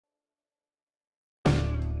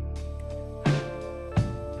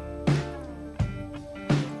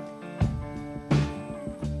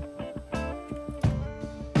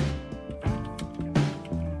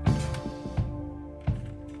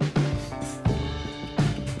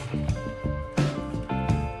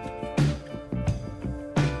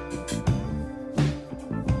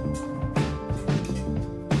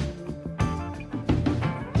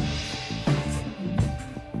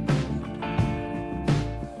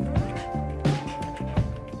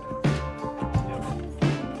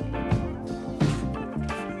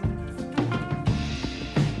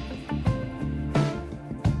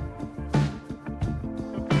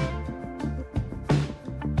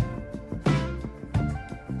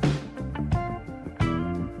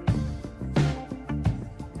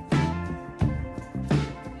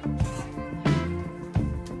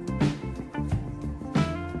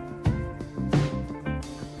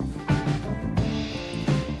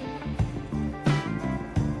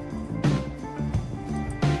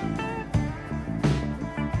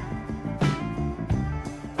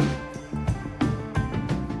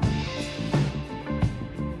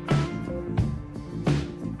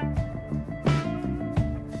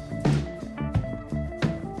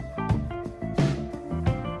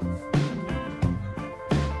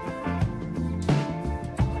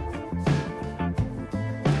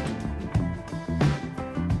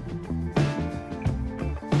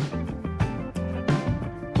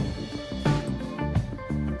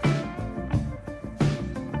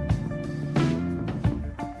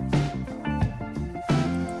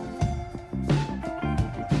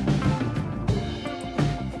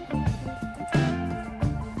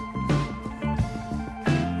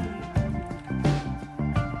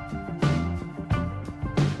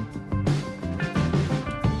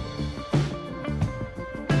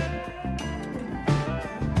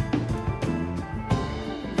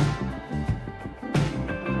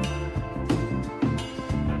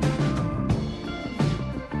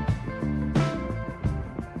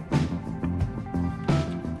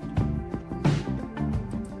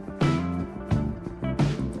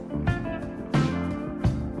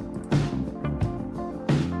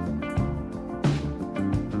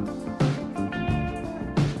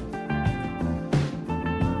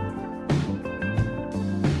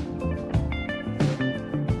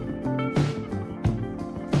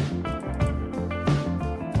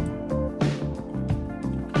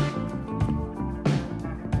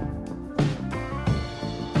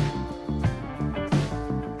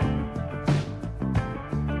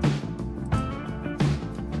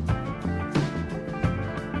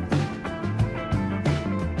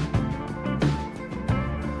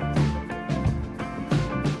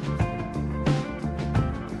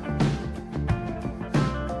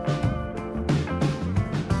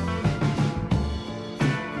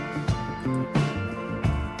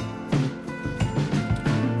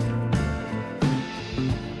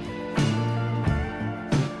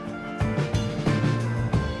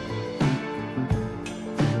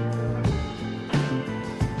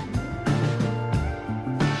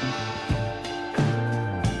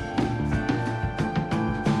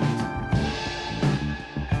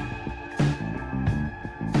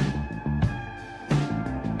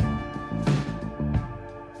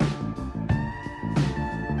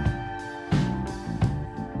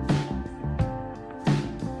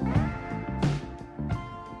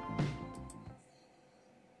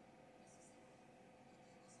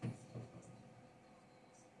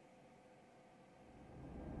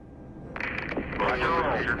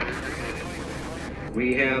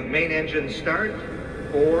We have main engine start.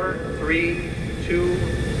 4, 3, 2,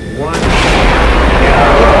 1.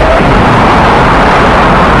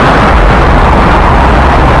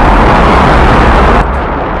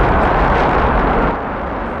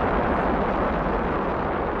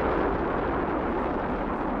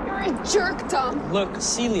 Jerk, Tom. Look,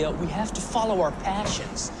 Celia, we have to follow our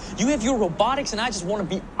passions. You have your robotics, and I just want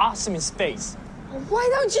to be awesome in space. Why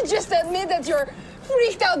don't you just admit that you're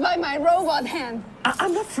freaked out by my robot hand?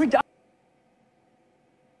 I'm not freaked out.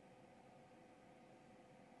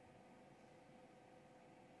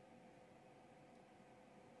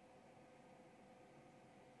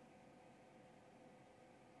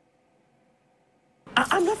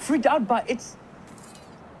 I'm not freaked out by it's...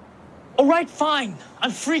 All right, fine.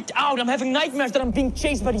 I'm freaked out. I'm having nightmares that I'm being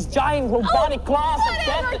chased by these giant robotic claws.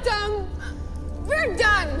 Whatever, Tom. We're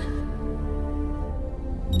done.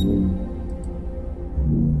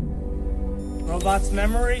 Robot's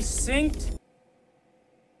memory synced.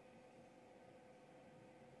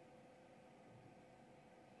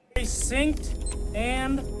 Synced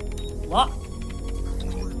and locked.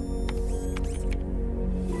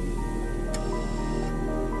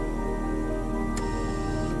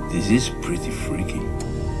 This is pretty freaky.